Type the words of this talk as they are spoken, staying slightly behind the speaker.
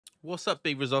What's up,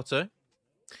 Big Risotto?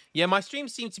 Yeah, my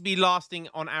streams seem to be lasting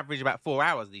on average about 4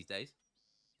 hours these days.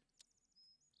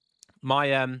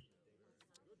 My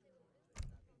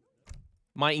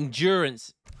my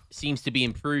endurance seems to be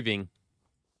improving.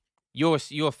 You're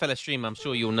a fellow streamer, I'm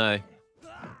sure you'll know.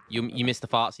 You missed the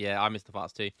farts, yeah, I missed the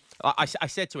farts too. I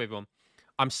said to everyone,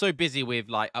 I'm so busy with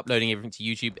like uploading everything to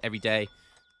YouTube every day,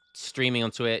 streaming on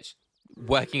Twitch,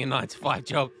 working a 9-to-5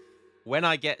 job. When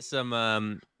I get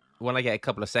a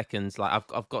couple of seconds, like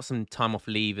I've got some time off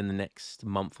leave in the next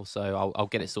month or so, I'll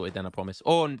get it sorted then, I promise.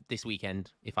 Or this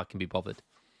weekend if I can be bothered.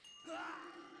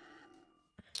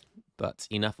 But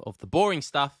enough of the boring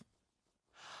stuff.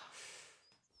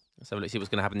 Let's have a look, see what's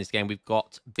going to happen in this game. We've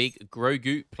got Big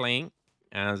Grogu playing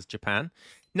as Japan.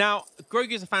 Now,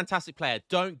 Grogu is a fantastic player.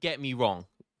 Don't get me wrong.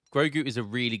 Grogu is a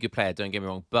really good player. Don't get me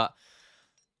wrong. But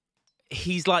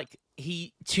he's like,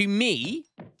 to me,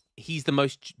 he's the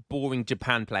most boring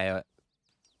Japan player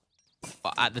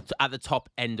at the top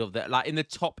end of the, like in the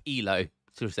top elo,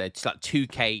 sort of say, it's like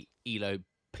 2K elo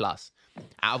plus.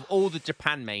 Out of all the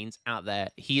Japan mains out there,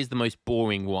 he is the most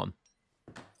boring one.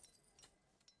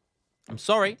 I'm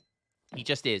sorry. He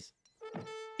just is.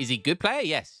 Is he a good player?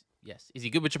 Yes. Yes. Is he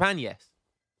good with Japan? Yes.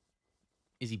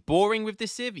 Is he boring with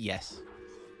this Civ? Yes.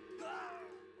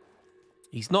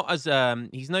 He's not as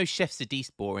he's no Chef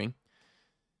Sadiste boring.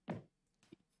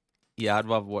 Yeah, I'd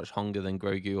rather watch Hunger than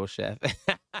Grogu or Chef.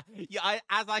 Yeah,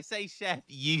 as I say Chef,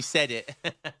 you said it.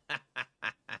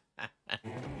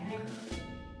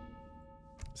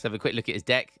 Let's have a quick look at his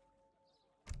deck.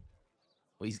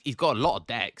 Well, he's got a lot of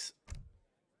decks.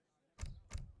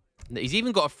 He's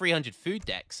even got a 300 food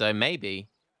deck, so maybe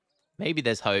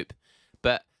there's hope.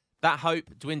 But that hope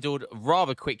dwindled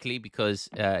rather quickly because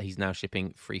he's now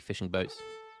shipping 3 fishing boats.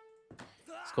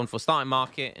 He's gone for starting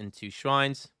market and 2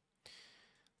 shrines.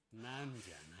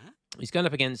 He's going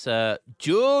up against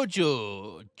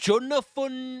Jojo,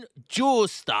 Jonathan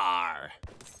Joestar.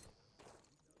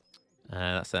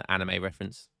 That's an anime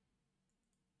reference.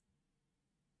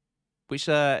 Which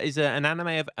is an anime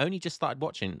I've only just started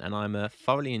watching, and I'm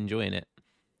thoroughly enjoying it.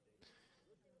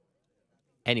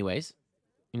 Anyways,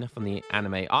 enough on the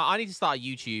anime. I need to start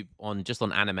YouTube on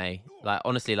anime. Like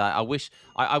honestly, like I wish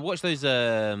I watch those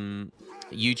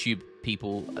YouTube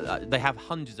people. They have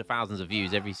hundreds of thousands of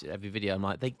views every video. I'm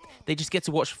like, they just get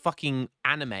to watch fucking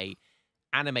anime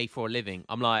for a living.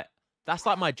 I'm like, that's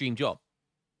like my dream job.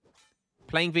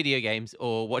 Playing video games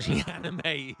or watching anime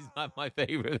is like my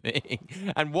favorite thing.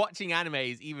 And watching anime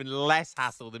is even less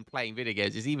hassle than playing video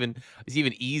games. It's even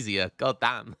easier. God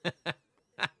damn.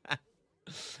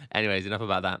 Anyways, enough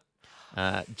about that.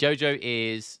 Jojo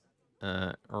is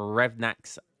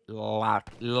Revnak's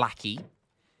lackey,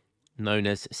 known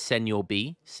as Senor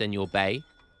B, Senor Bay,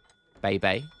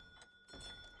 Bay,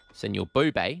 Senor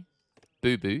Boobay,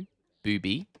 Boo Boo,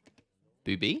 Booby,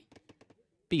 Booby,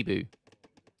 Bee-Boo.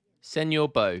 Senor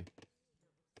Bo.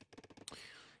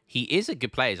 He is a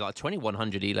good player. He's like a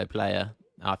 2100 elo player.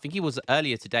 I think he was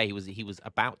earlier today. He was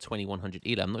about 2100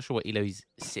 elo. I'm not sure what elo he's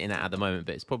sitting at the moment,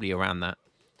 but it's probably around that.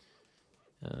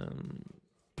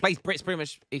 Plays Brits pretty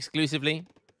much exclusively.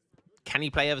 Can he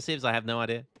play other civs? I have no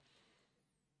idea.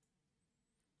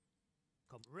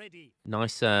 Come ready.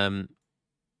 Nice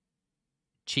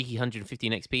cheeky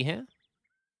 115 XP here.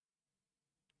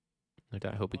 No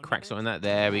doubt he'll be cracked something that.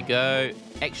 There we go.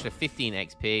 Extra 15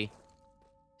 XP.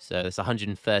 So that's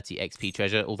 130 XP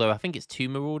treasure. Although I think it's 2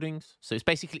 maraudings. So it's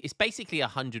basically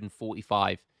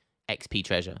 145 XP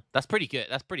treasure. That's pretty good.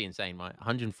 That's pretty insane, right?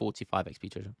 145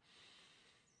 XP treasure.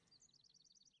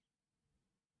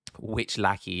 Which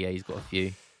lackey? Yeah, he's got a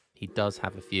few. He does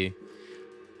have a few.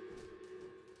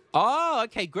 Oh,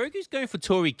 okay. Grogu's going for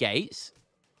Torii Gates.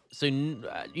 So,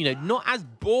 you know, not as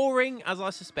boring as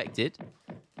I suspected.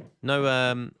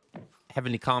 No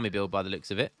Heavenly Kami build by the looks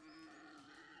of it.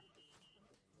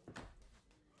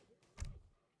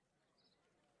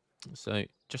 So,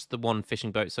 just the 1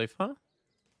 fishing boat so far.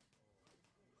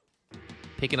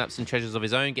 Picking up some treasures of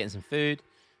his own, getting some food,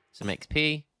 some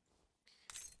XP.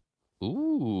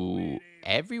 Ooh,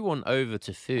 everyone over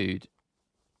to food.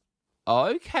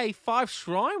 Okay, 5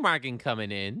 shrine wagon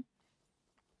coming in.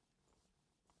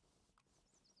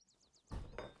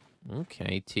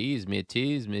 Okay, tease me,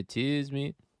 tease me, tease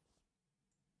me.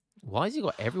 Why has he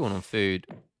got everyone on food?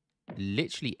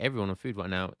 Literally everyone on food right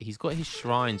now. He's got his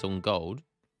shrines on gold.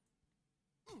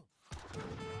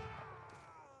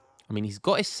 I mean, he's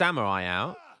got his samurai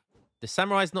out. The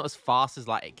samurai's not as fast as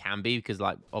like it can be because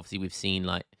like obviously we've seen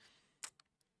why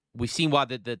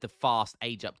the fast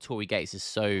age up Torii Gates is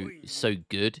so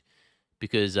good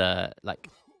because like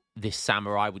this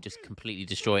samurai would just completely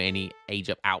destroy any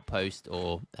age-up outpost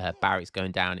or barracks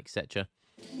going down, etc.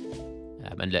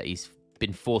 And look, he's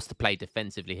been forced to play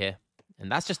defensively here.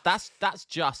 And that's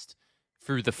just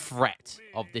through the threat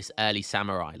of this early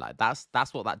samurai. Like, that's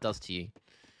what that does to you.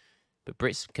 But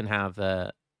Brits can have...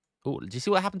 Oh, do you see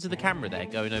what happened to the camera there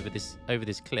going over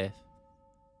this cliff?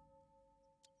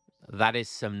 That is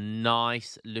some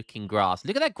nice looking grass.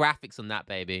 Look at that graphics on that,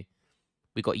 baby.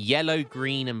 We've got yellow,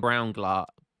 green, and brown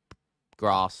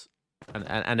grass,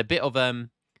 and a bit of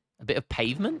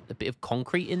pavement, a bit of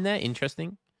concrete in there.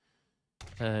 Interesting.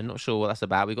 Not sure what that's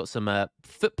about. We've got some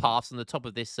footpaths on the top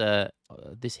of this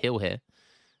this hill here.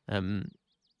 Yeah,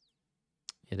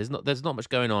 there's not much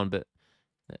going on, but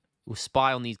we'll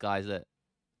spy on these guys. That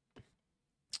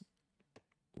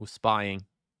we're spying.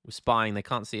 They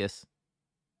can't see us.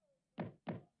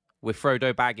 We're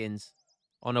Frodo Baggins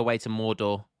on our way to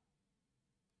Mordor.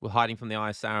 We're hiding from the Eye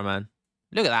of Saruman.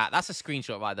 Look at that. That's a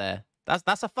screenshot right there.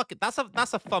 That's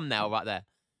a thumbnail right there.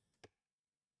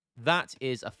 That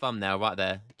is a thumbnail right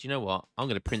there. Do you know what? I'm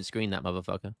gonna print screen that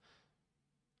motherfucker.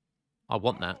 I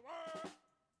want that.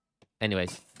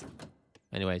 Anyways,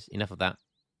 enough of that.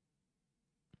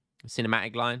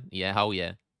 Cinematic line? Yeah, hell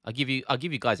yeah. I'll give you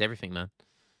guys everything, man.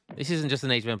 This isn't just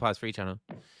an Age of Empires 3 channel.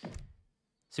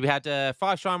 So we had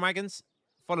 5 Shrine Wagons,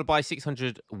 followed by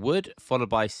 600 wood, followed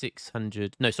by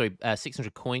 600... No, sorry,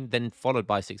 600 coin, then followed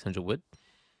by 600 wood.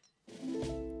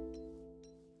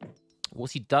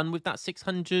 What's he done with that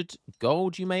 600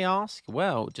 gold, you may ask?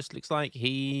 Well, it just looks like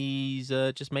he's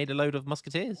just made a load of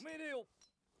musketeers.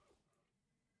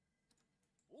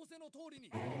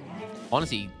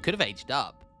 Honestly, could have aged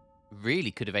up.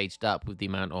 Really could have aged up with the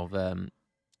amount of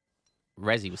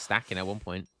res he was stacking at one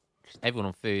point. Just everyone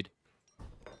on food.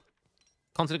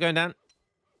 Consular going down.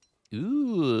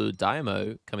 Ooh,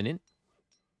 Diamo coming in.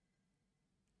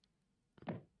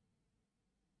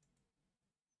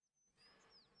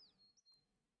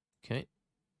 Okay.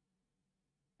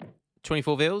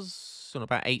 24 vils on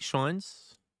about 8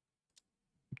 shrines.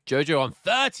 Jojo on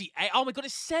 38. Oh my god,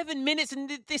 it's 7 minutes and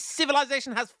this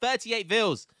civilization has 38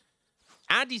 vils.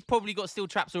 Andy's probably got steel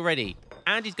traps already.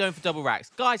 Andy's going for double racks.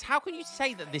 Guys, how can you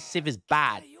say that this civ is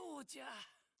bad?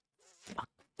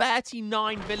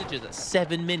 39 villagers at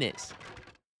 7 minutes.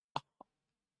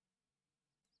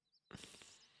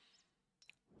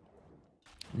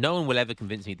 No one will ever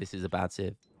convince me this is a bad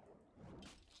civ.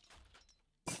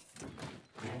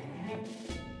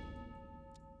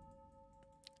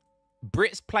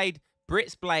 Brits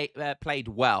played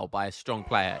well by a strong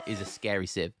player is a scary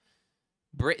civ.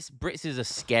 Brits is a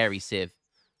scary civ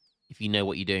if you know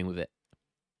what you're doing with it.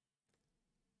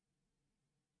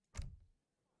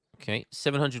 Okay,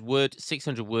 700 wood,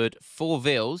 600 wood, 4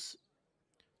 vils.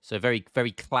 So very,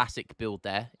 very classic build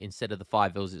there. Instead of the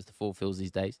 5 vils, it's the 4 vils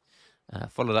these days.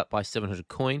 Followed up by 700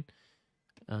 coin.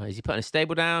 Is he putting a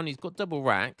stable down? He's got double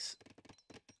racks.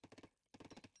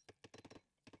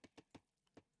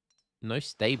 No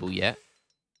stable yet.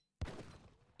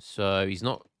 So he's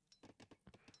not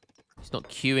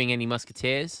queuing any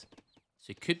musketeers. So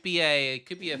it could be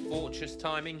a fortress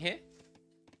timing here.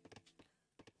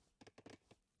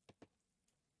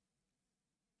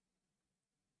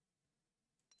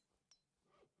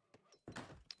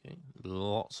 Okay,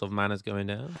 lots of manners going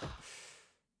down.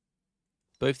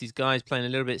 Both these guys playing a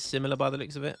little bit similar by the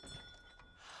looks of it.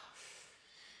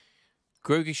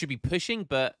 Grogu should be pushing,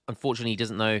 but unfortunately he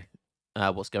doesn't know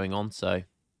what's going on, so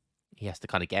he has to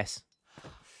kind of guess.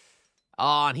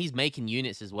 Oh, and he's making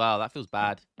units as well. That feels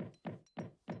bad.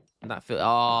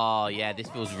 Oh, yeah, this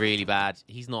feels really bad.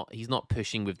 He's not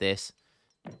pushing with this.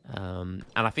 And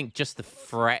I think just the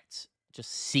threat,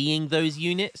 just seeing those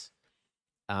units,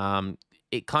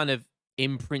 it kind of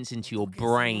imprints into your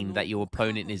brain that your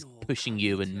opponent is pushing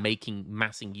you and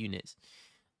massing units.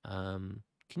 Can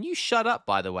you shut up,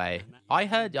 by the way? I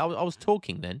heard... I was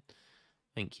talking then.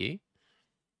 Thank you.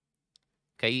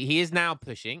 Okay, he is now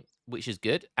pushing, which is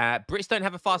good. Brits don't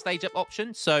have a fast age up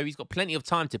option, so he's got plenty of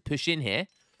time to push in here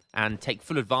and take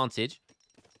full advantage.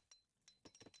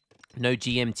 No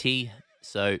GMT,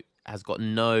 so has got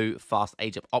no fast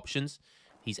age up options.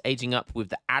 He's aging up with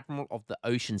the Admiral of the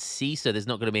Ocean Sea, so there's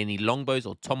not going to be any longbows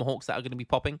or tomahawks that are going to be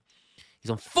popping.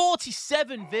 He's on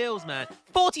 47 vils, man.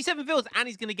 47 vils, and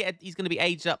he's going to be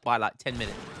aged up by like 10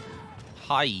 minutes.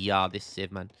 Hiya, this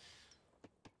civ, man.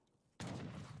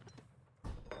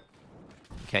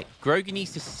 Okay, Grogu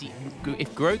needs to see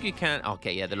if Grogu can.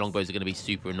 Okay, yeah, the longbows are going to be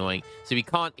super annoying. So he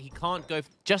can't go.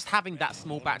 Just having that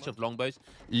small batch of longbows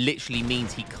literally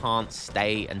means he can't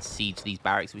stay and siege these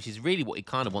barracks, which is really what he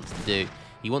kind of wants to do.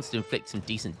 He wants to inflict some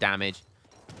decent damage,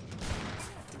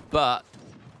 but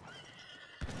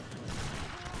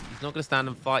He's not going to stand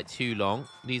and fight too long.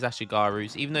 These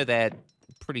Ashigarus, even though they're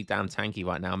pretty damn tanky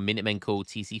right now. Minutemen call,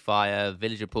 TC fire,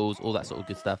 villager pulls, all that sort of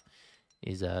good stuff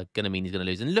is going to mean he's going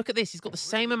to lose. And look at this. He's got the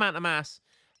same amount of mass,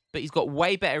 but he's got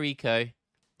way better eco.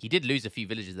 He did lose a few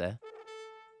villagers there.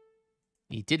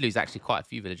 He did lose actually quite a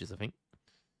few villagers, I think.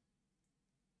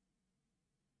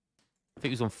 I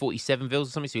think he was on 47 vills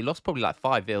or something, so he lost probably like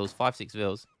 5 vills, 5, 6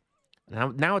 vills.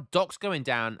 Now a dock's going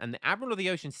down, and the Admiral of the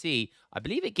Ocean Sea, I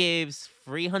believe it gives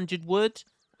 300 wood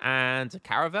and a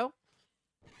caravel.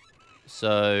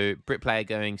 So, Brit player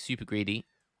going super greedy.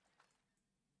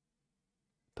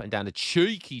 Putting down a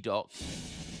cheeky dock.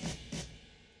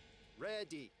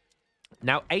 Ready.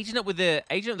 Now, agent up with the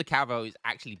caravel is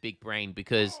actually big brain,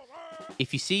 because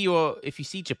if you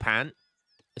see Japan,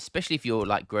 especially if you're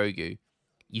like Grogu,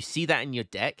 you see that in your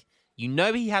deck. You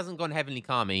know he hasn't gone Heavenly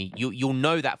Kami. You'll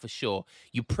know that for sure.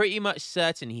 You're pretty much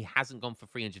certain he hasn't gone for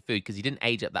 300 food because he didn't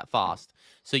age up that fast.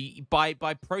 So by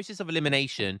process of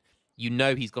elimination, you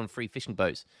know he's gone 3 fishing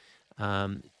boats.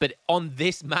 But on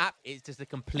this map, it's just a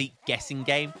complete guessing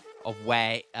game of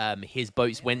where his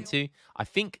boats went to. I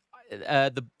think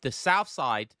the south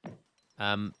side,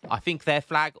 I think their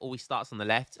flag always starts on the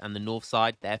left, and the north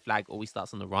side, their flag always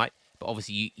starts on the right. But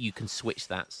obviously, you can switch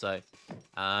that. So,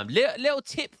 little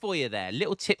tip for you there.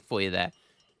 Little tip for you there.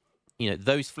 You know,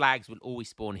 those flags will always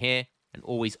spawn here and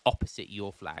always opposite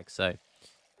your flag. So,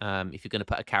 if you're going to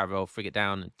put a caravel frigate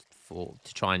down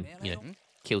to try and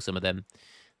kill some of them,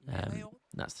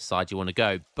 that's the side you want to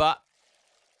go. But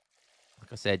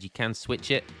like I said, you can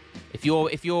switch it. If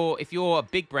you're a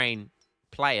big brain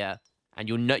player and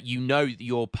you know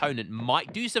your opponent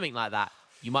might do something like that,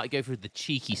 you might go for the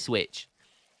cheeky switch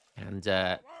and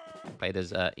play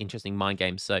those interesting mind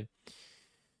games. So,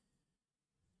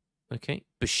 okay,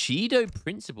 Bushido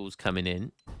Principle's coming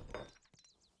in.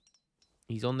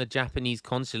 He's on the Japanese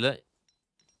consulate.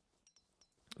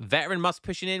 Veteran Musk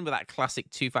pushing in with that classic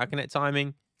 2 Falconet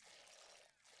timing.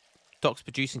 Doc's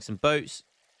producing some boats.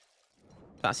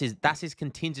 That's his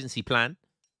contingency plan.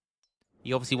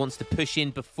 He obviously wants to push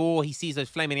in before he sees those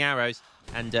flaming arrows,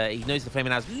 and he knows the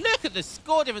flaming arrows. Look at the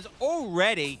score difference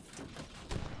already.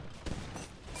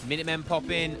 Minutemen pop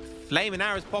in, flaming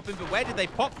arrows pop in, but where did they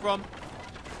pop from?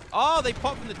 Oh, they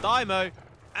popped from the Daimo,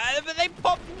 but they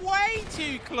popped way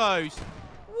too close.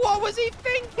 What was he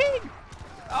thinking?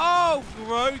 Oh,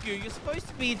 Grogu, you're supposed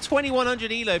to be a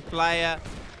 2100 elo player.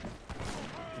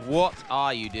 What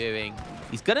are you doing?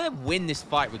 He's going to win this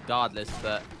fight regardless,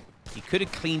 but he could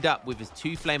have cleaned up with his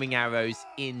 2 flaming arrows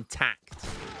intact.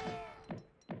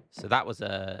 So that was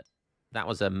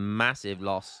a massive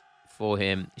loss for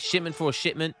him. Shipment for a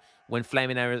shipment when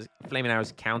flaming arrows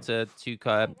counter 2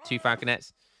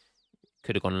 Falconets.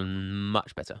 Could have gone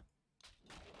much better.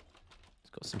 He's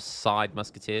got some side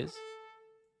musketeers.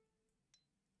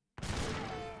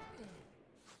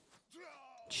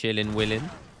 Chillin' willin'.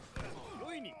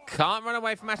 Can't run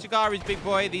away from Ashigaru's, big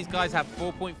boy. These guys have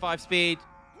 4.5 speed.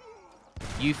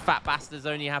 You fat bastards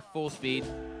only have 4 speed.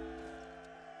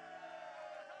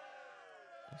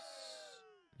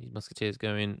 These musketeers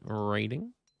going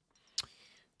raiding.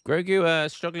 Grogu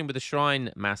struggling with the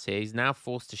shrine mass here. He's now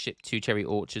forced to ship 2 cherry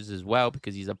orchards as well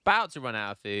because he's about to run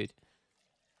out of food.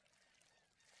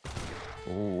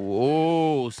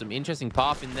 Oh, some interesting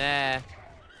path in there.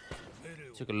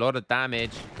 Took a lot of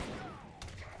damage.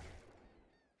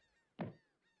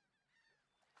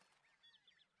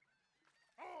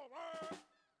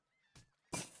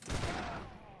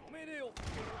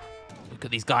 Look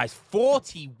at these guys.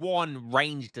 41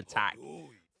 ranged attack.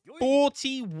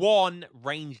 41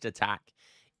 ranged attack.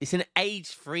 It's an age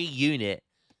 3 unit.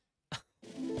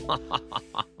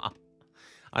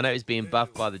 I know it's being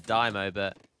buffed by the Daimo,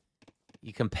 but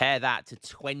you compare that to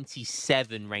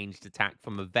 27 ranged attack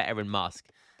from a veteran Musk.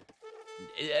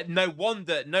 No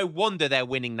wonder they're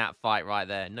winning that fight right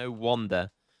there. No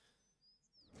wonder.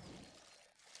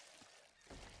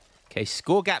 Okay,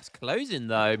 score gap's closing,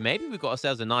 though. Maybe we've got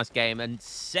ourselves a nice game. And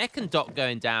second dock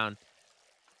going down.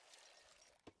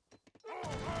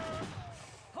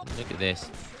 Look at this.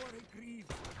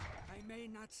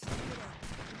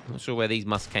 Not sure where these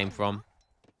Musks came from.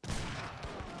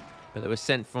 But they were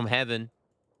sent from heaven.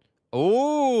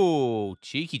 Oh,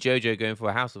 cheeky Jojo going for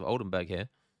a House of Oldenburg here.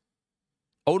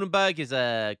 Oldenburg is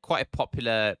quite a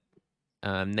popular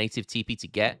native TP to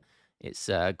get. It's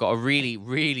got a really,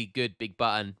 really good big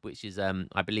button, which is,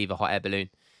 I believe, a hot air balloon.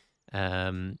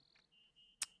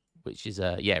 Which is,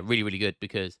 yeah, really, really good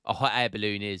because a hot air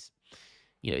balloon is,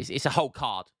 you know, it's a whole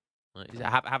card. Right?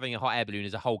 Having a hot air balloon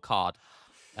is a whole card.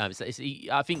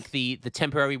 I think the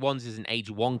temporary ones is an age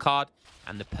 1 card,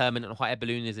 and the permanent hot air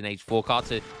balloon is an age 4 card.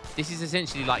 So this is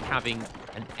essentially like having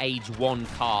an age 1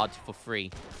 card for free,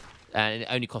 and it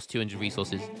only costs 200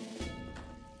 resources.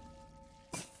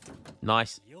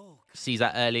 Nice. Sees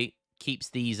that early. Keeps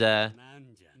these guys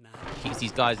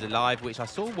alive. Which I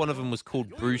saw one of them was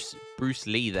called Bruce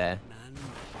Lee there.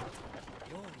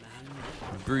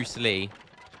 Bruce Lee.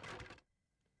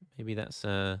 Maybe that's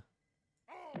Grogu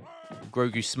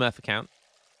Smurf account.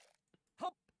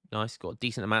 Nice. Got a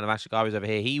decent amount of Ashigaris over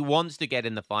here. He wants to get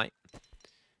in the fight.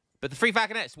 But the 3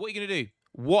 Falconets, what are you going to do?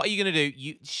 What are you going to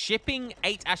do? Shipping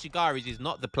 8 Ashigaris is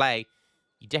not the play.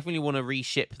 You definitely want to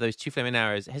reship those 2 flaming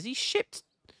arrows. Has he shipped?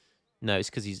 No,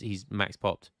 it's because he's max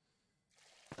popped.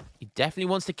 He definitely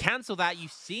wants to cancel that. You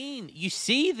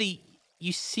see the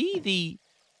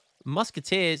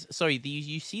Musketeers. Sorry,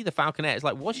 you see the Falconet. It's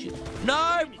like,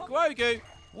 no, Grogu.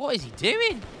 What is he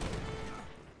doing?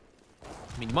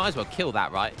 I mean, you might as well kill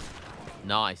that, right?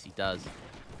 Nice, he does.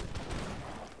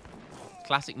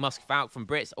 Classic Musk Falcon from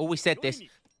Brits. Always said this.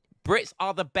 Brits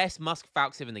are the best Musk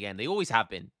Falcon Civ in the game. They always have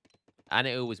been. And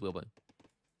it always will be.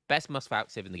 Best Musk Falcon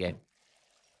Civ in the game.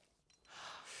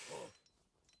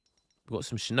 We've got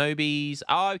some Shinobis.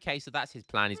 Oh, okay, so that's his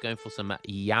plan. He's going for some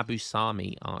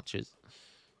Yabusami archers.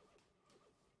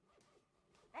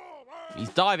 He's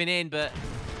diving in, but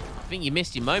I think you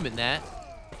missed your moment there.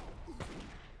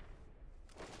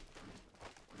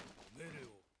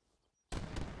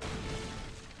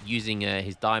 Using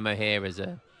his Daimo here as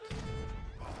a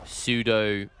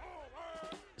pseudo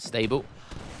stable.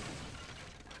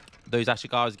 Those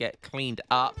Ashigaras get cleaned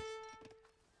up.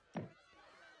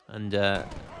 And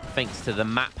thanks to the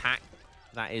map hack,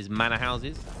 that is manor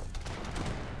houses.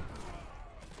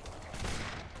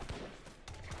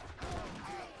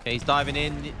 Okay, he's diving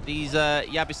in. These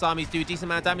Yabusamis do a decent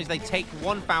amount of damage. They take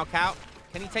 1 Falc out.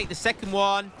 Can he take the second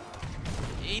one?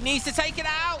 He needs to take it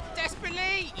out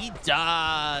desperately. He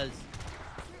does.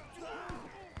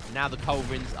 Now the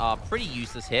Culverins are pretty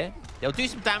useless here. They'll do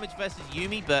some damage versus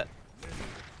Yuumi, but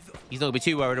he's not going to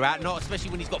be too worried about it. Not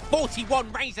especially when he's got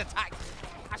 41 ranged attacks.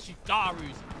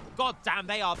 Ashigarus. God damn,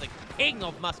 they are the king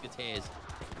of musketeers.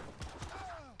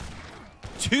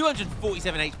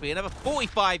 247 HP, another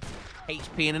 45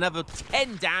 HP, and another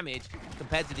 10 damage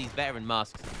compared to these veteran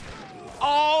musks.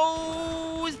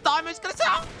 Oh, is Daimo's going to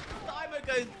down? Daimo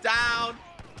goes down.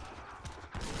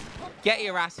 Get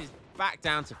your asses back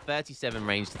down to 37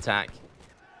 ranged attack.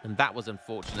 And that was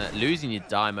unfortunate. Losing your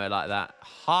Daimo like that.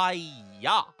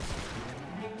 Hiya.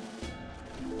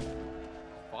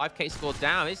 5k score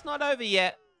down. It's not over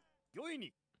yet.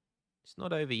 It's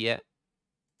not over yet.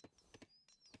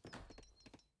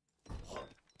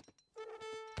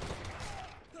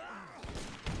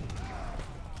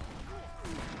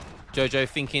 Jojo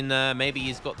thinking maybe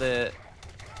he's got the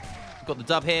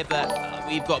dub here, but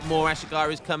we've got more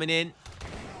Ashigaris coming in.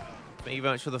 Thank you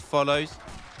very much for the follows.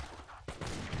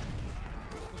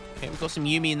 Okay, we've got some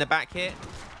Yuumi in the back here.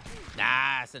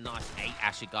 Nah, it's a nice 8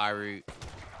 Ashigaru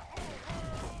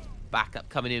backup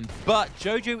coming in. But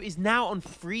Jojo is now on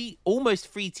almost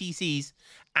free TCs,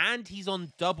 and he's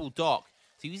on double dock.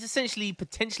 So he's essentially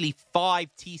potentially 5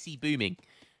 TC booming.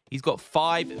 He's got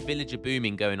 5 villager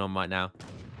booming going on right now.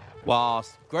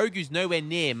 Whilst Grogu's nowhere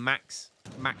near max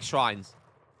shrines.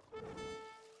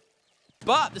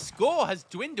 But the score has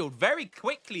dwindled very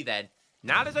quickly then.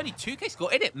 Now there's only 2k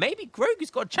score in it. Maybe Grogu's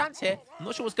got a chance here. I'm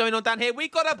not sure what's going on down here. We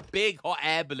got a big hot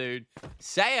air balloon.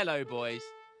 Say hello, boys.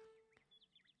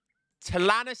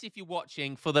 Talanis, if you're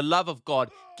watching, for the love of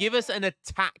God, give us an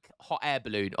attack hot air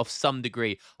balloon of some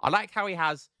degree. I like how he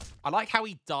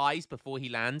dies before he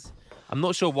lands. I'm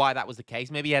not sure why that was the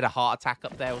case. Maybe he had a heart attack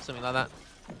up there or something like that.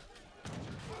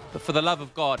 But for the love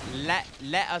of God, let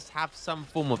us have some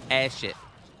form of airship.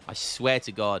 I swear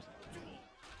to God.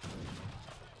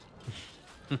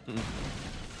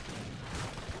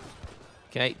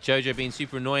 Okay, Jojo being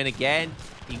super annoying again.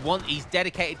 He's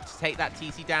dedicated to take that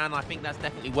TC down. I think that's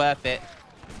definitely worth it.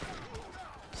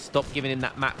 Stop giving him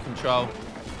that map control.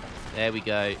 There we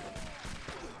go.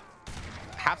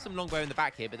 Have some longbow in the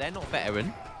back here, but they're not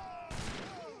veteran.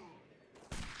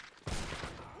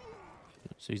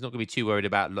 So he's not going to be too worried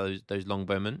about those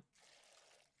longbowmen.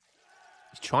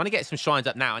 He's trying to get some shrines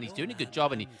up now, and he's doing a good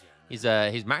job, and his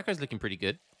macro's looking pretty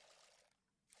good.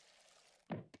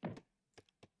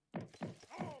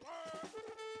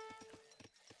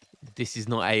 This is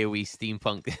not AoE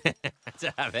steampunk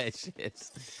to have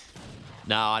airships.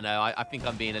 No, I know. I think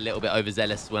I'm being a little bit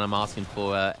overzealous when I'm asking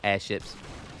for airships.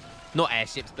 Not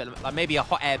airships, but like maybe a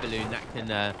hot air balloon that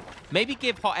can maybe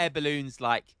give hot air balloons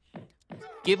like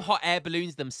Give hot air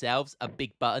balloons themselves a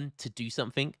big button to do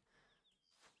something.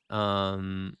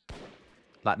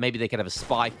 Like maybe they could have a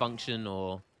spy function,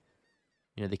 or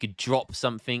you know, they could drop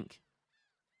something.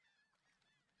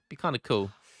 Be kind of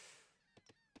cool.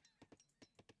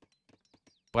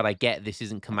 But I get this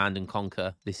isn't Command and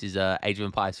Conquer. This is Age of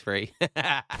Empires 3.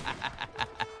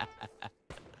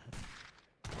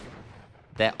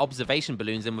 Their observation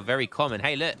balloons and were very common.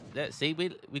 Hey, look, see,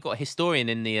 we got a historian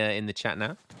in the chat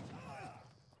now.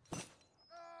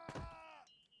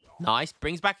 Nice,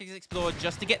 brings back his explorer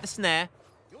just to get the snare.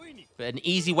 But an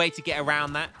easy way to get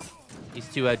around that is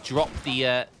to drop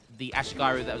the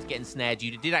Ashigaru that was getting snared.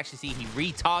 You did actually see he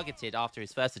retargeted after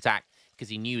his first attack because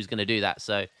he knew he was going to do that.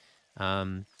 So,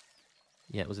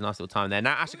 yeah, it was a nice little time there.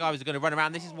 Now Ashigaru are going to run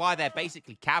around. This is why they're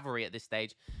basically cavalry at this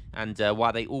stage, and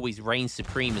why they always reign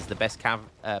supreme as the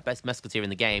best musketeer in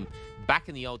the game back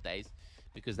in the old days,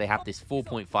 because they have this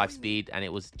 4.5 speed, and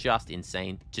it was just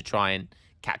insane to try and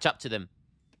catch up to them,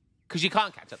 because you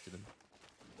can't catch up to them.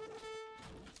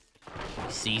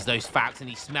 He sees those facts and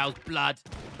he smells blood.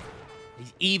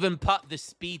 He's even put the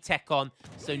speed tech on,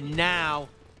 so now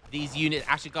these units,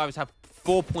 Ashigarus, have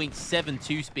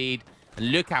 4.72 speed.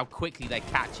 And look how quickly they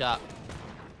catch up.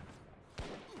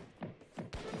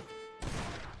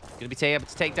 Going to be able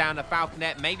to take down a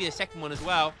Falconet, maybe the second one as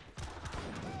well.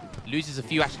 Loses a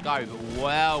few Ashigaru, but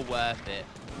well worth it.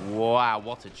 Wow,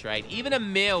 what a trade. Even a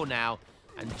meal now.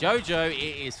 And Jojo,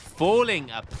 it is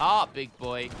falling apart, big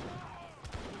boy.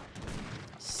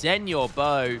 Senor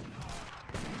Bo.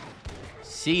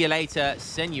 See you later,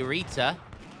 Senorita.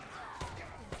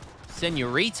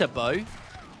 Senorita Bo.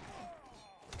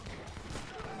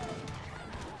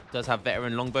 Does have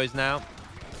veteran longbows now.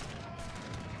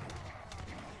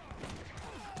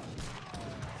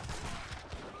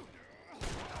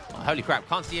 Oh, holy crap,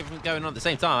 can't see everything going on at the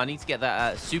same time. I need to get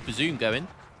that super zoom going.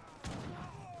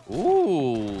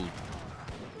 Ooh.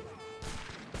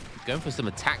 Going for some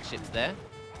attack ships there.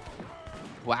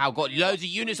 Wow, got loads of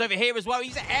units over here as well.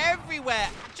 He's everywhere.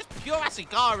 Just pure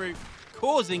Ashigaru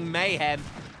causing mayhem.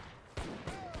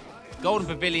 Golden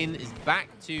Pavilion is back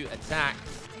to attack.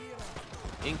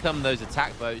 In come those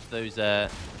attack boats. Those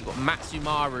you've got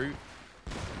Matsumaru,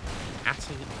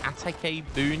 Atake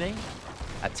Bune,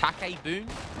 Atake Boon,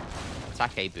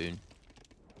 Atake Boon.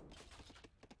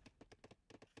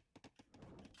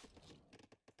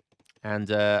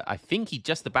 And I think he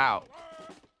just about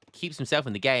keeps himself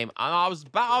in the game. And I was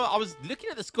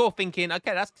looking at the score, thinking,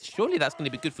 okay, surely that's going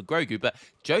to be good for Grogu. But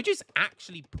Jojo's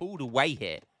actually pulled away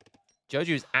here.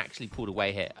 Jojo's actually pulled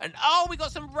away here. And oh, we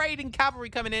got some raiding cavalry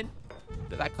coming in.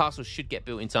 But that castle should get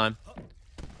built in time.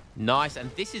 Nice.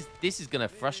 And this is going to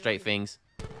frustrate things.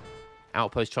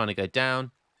 Outpost trying to go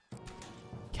down.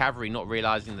 Cavalry not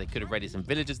realizing they could have raided some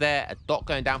villagers there. A dot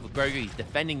going down for Grogu. He's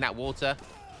defending that water.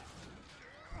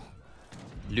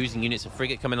 Losing units of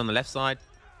frigate coming on the left side.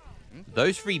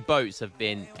 Those three boats have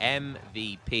been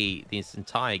MVP this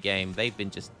entire game. They've been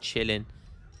just chilling.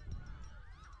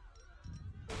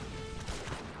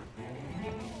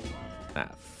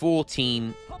 That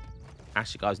 14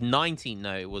 Ashigarus, 19,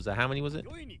 no, it was how many was it?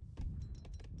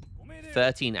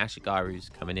 13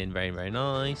 Ashigarus coming in, very, very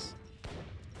nice.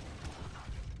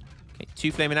 Okay,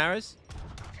 2 flaming arrows.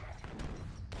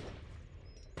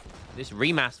 This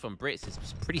remass from Brits is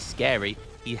pretty scary.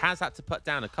 He has had to put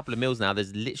down a couple of mills now.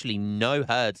 There's literally no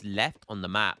herds left on the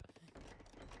map.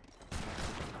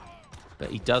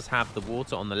 But he does have the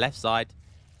water on the left side.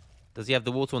 Does he have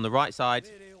the water on the right side?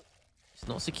 It's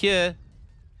not secure.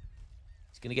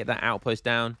 He's going to get that outpost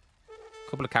down. A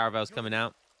couple of caravels coming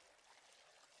out.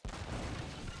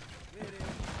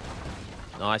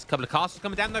 Nice. Couple of castles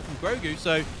coming down though from Grogu.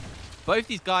 So both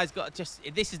these guys got just...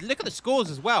 Look at the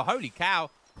scores as well. Holy cow.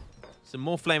 Some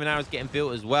more flaming arrows getting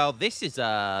built as well. This is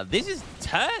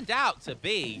turned out to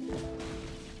be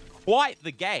quite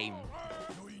the game.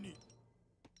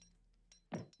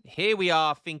 Here we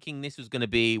are thinking this was going to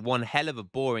be one hell of a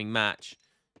boring match.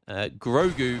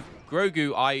 Grogu,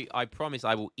 I promise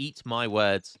I will eat my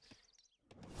words.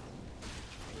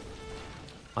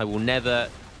 I will never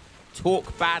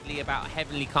talk badly about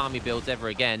Heavenly Kami builds ever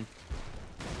again.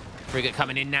 Frigate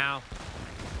coming in now.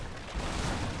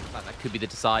 That could be the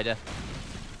decider.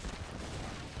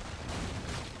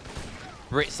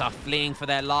 Brits are fleeing for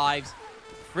their lives.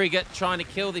 Frigate trying to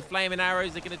kill the flaming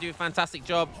arrows. They're going to do a fantastic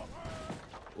job.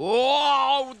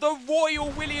 Oh, the Royal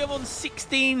William on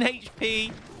 16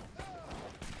 HP.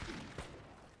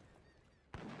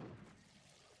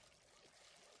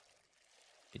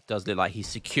 It does look like he's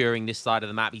securing this side of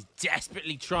the map. He's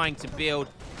desperately trying to build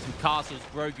some castles.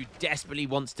 Grogu desperately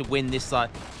wants to win this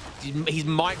side. He's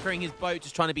microing his boat,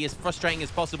 just trying to be as frustrating as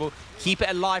possible. Keep it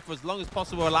alive for as long as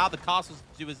possible. Allow the castles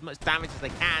to do as much damage as they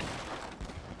can.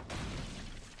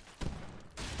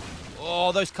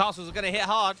 Oh, those castles are going to hit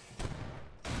hard.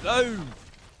 Boom.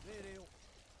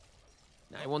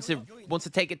 Now he wants to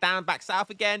take it down back south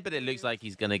again, but it looks like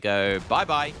he's going to go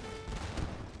bye-bye.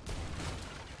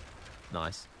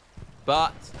 Nice.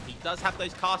 But he does have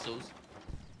those castles.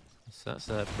 So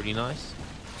that's pretty nice.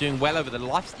 Doing well over the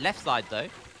left side, though.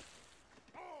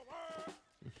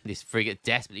 This frigate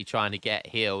desperately trying to get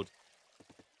healed.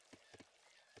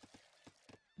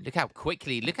 Look how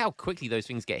quickly those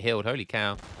things get healed. Holy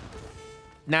cow.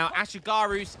 Now,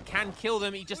 Ashigarus can kill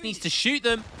them. He just needs to shoot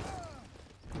them.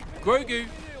 Grogu, you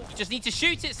just need to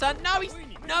shoot it, son. No,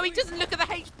 he doesn't look at the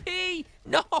HP.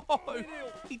 No,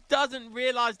 he doesn't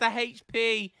realize the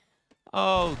HP.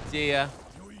 Oh, dear.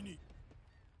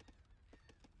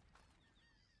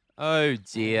 Oh,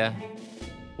 dear.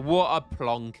 What a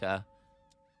plonker.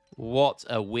 What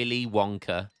a Willy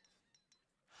Wonka.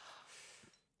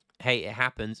 Hey, it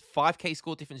happens. 5k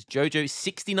score difference. Jojo,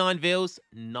 69 vils.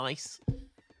 Nice.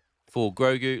 For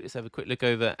Grogu, let's have a quick look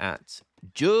over at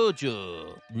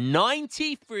Jojo.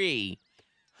 93.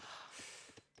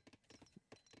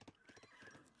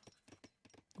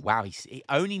 Wow, he's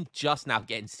only just now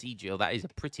getting Sea Drill. That is a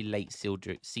pretty late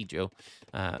Sea Drill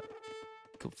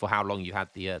for how long you had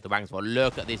the wagons for.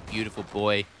 Look at this beautiful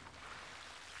boy.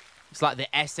 It's like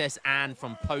the SS Anne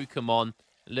from Pokemon.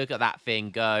 Look at that thing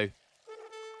go.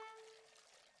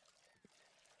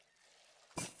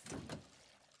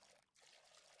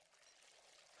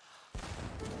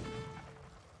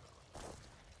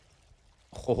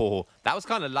 Oh, that was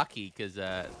kind of lucky because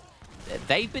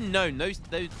they've been known, those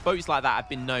boats like that have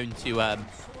been known to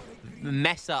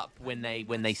mess up when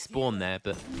they spawn there,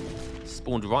 but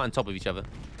spawned right on top of each other.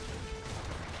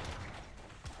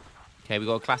 Okay, we've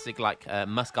got a classic like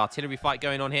Musk artillery fight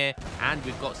going on here, and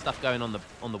we've got stuff going on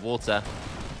the water.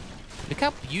 Look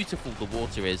how beautiful the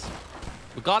water is.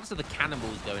 Regardless of the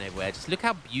cannonballs going everywhere, just look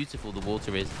how beautiful the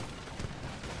water is.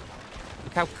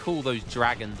 Look how cool those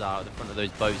dragons are at the front of those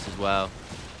boats as well.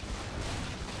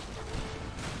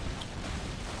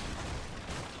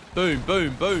 Boom,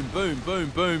 boom, boom, boom, boom,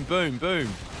 boom, boom, boom.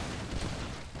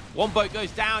 One boat goes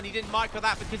down. He didn't micro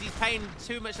that because he's paying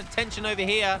too much attention over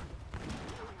here.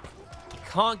 He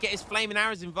can't get his flaming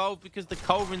arrows involved because the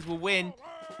Culverins will win.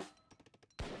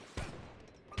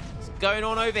 It's going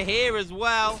on over here as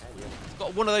well. He's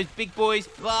got one of those big boys,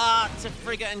 but a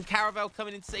frigate and Caravel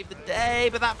coming in to save the day.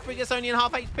 But that frigate's only in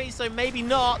half HP, so maybe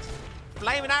not.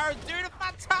 Flaming arrows doing a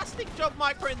fantastic job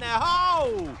microing there.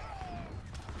 Oh!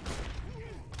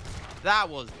 That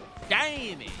was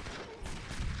damage.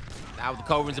 Now the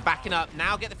Culverins are backing up.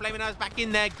 Now get the flaming arrows back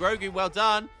in there. Grogu, well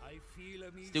done.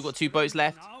 Still got 2 boats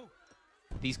left.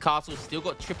 These castles still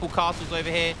got triple castles over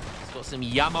here. He's got some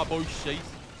Yamabushis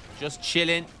just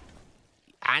chilling.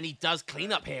 And he does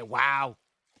clean up here. Wow.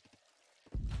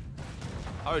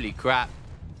 Holy crap.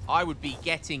 I would be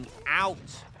getting out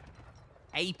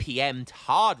APM'd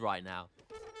hard right now.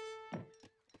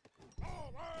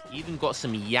 Even got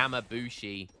some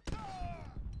Yamabushi.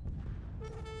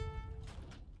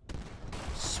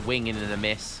 Swinging and a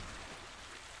miss.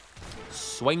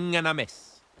 Swing and a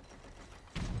miss.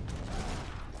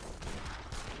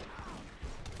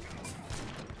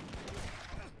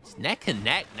 It's neck and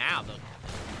neck now.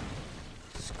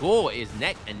 The score is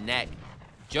neck and neck.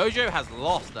 Jojo has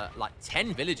lost like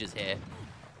 10 villagers here.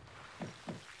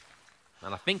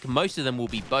 And I think most of them will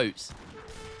be boats.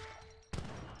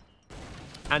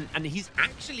 And he's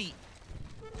actually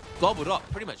gobbled up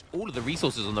pretty much all of the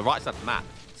resources on the right side of the map.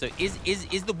 So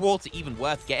is the water even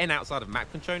worth getting outside of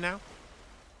map control now?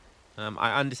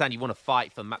 I understand you want to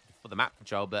fight for the map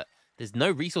control, but there's no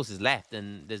resources left,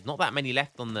 and there's not that many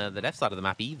left on the left side of the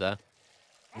map either.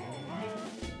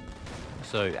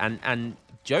 So and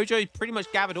Jojo pretty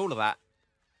much gathered all of that.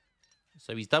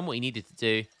 So he's done what he needed to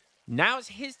do. Now it's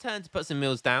his turn to put some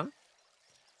mills down.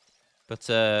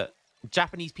 But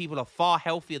Japanese people are far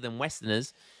healthier than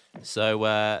Westerners,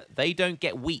 so they don't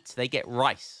get wheat, they get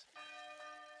rice.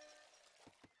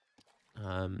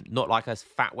 Not like us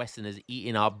fat Westerners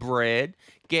eating our bread,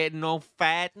 getting all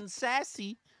fat and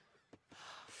sassy.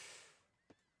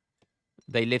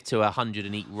 They live to 100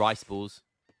 and eat rice balls.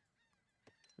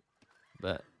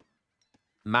 But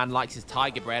man likes his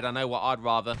tiger bread. I know what I'd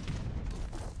rather.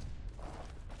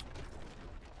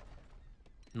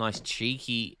 Nice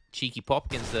cheeky pop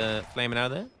against the flaming arrow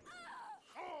there.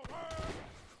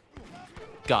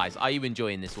 Guys, are you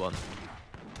enjoying this one?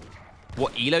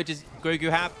 What elo does Grogu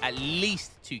have? At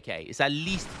least 2k. It's at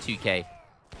least 2k.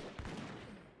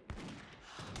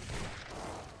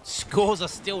 scores are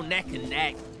still neck and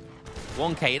neck.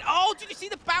 1K. And oh, did you see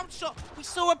the bounce shot? We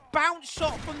saw a bounce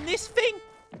shot from this thing.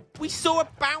 We saw a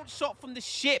bounce shot from the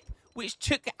ship, which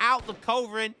took out the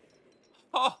Culverin.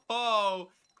 Ho ho!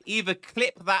 Either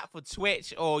clip that for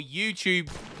Twitch or YouTube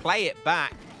play it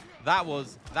back. That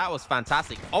was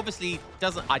fantastic. Obviously,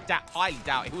 I highly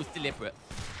doubt it was deliberate.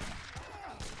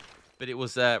 But it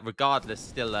was, regardless,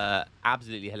 still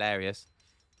absolutely hilarious.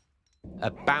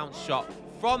 A bounce shot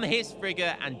from his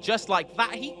frigate, and just like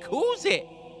that, he calls it.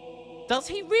 Does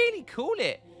he really call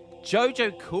it?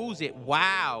 Jojo calls it.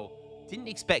 Wow. Didn't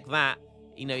expect that.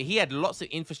 You know, he had lots of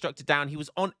infrastructure down. He was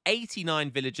on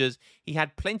 89 villagers. He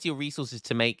had plenty of resources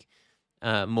to make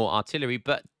more artillery.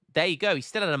 But there you go. He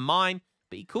still had a mine,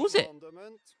 but he calls it.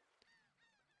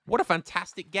 What a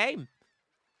fantastic game.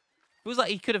 Feels like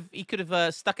he could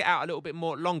have stuck it out a little bit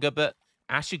more longer, but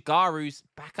Ashigaru's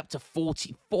back up to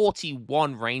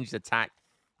 41 ranged attack.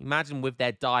 Imagine with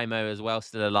their Daimo as well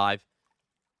still alive.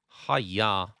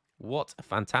 Hiya. What a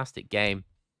fantastic game.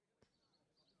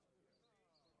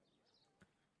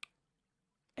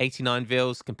 89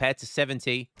 vils compared to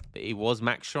 70, but he was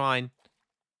max shrine.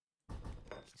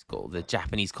 He's got all the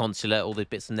Japanese consulate, all the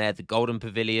bits in there, the golden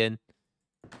pavilion,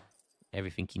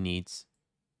 everything he needs.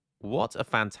 What a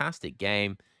fantastic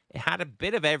game. It had a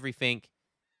bit of everything.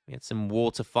 We had some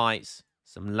water fights,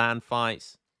 some land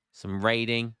fights, some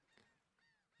raiding.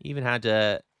 Even had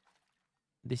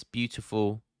this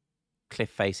beautiful cliff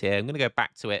face here. I'm going to go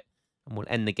back to it, and we'll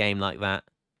end the game like that.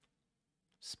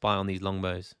 Spy on these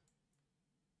longbows.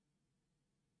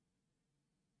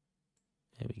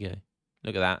 There we go.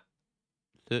 Look at that.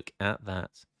 Look at that.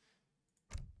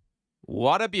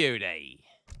 What a beauty.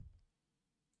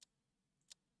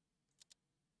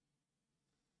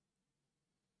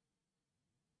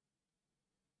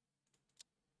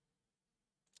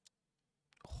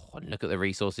 Oh, and look at the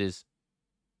resources.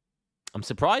 I'm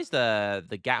surprised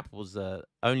the gap was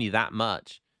only that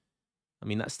much. I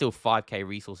mean, that's still 5K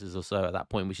resources or so at that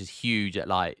point, which is huge at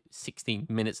like 16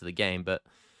 minutes of the game, but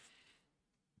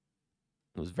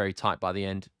it was very tight by the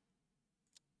end.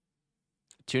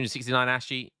 269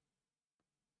 Ashi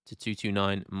to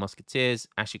 229 Musketeers.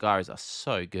 Ashigaras are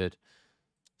so good.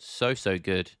 So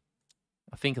good.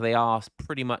 I think they are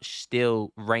pretty much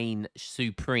still reign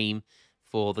supreme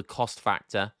for the cost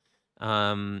factor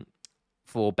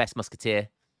for best Musketeer.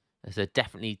 So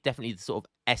definitely the sort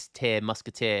of S tier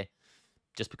Musketeer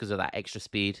just because of that extra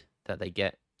speed that they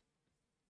get.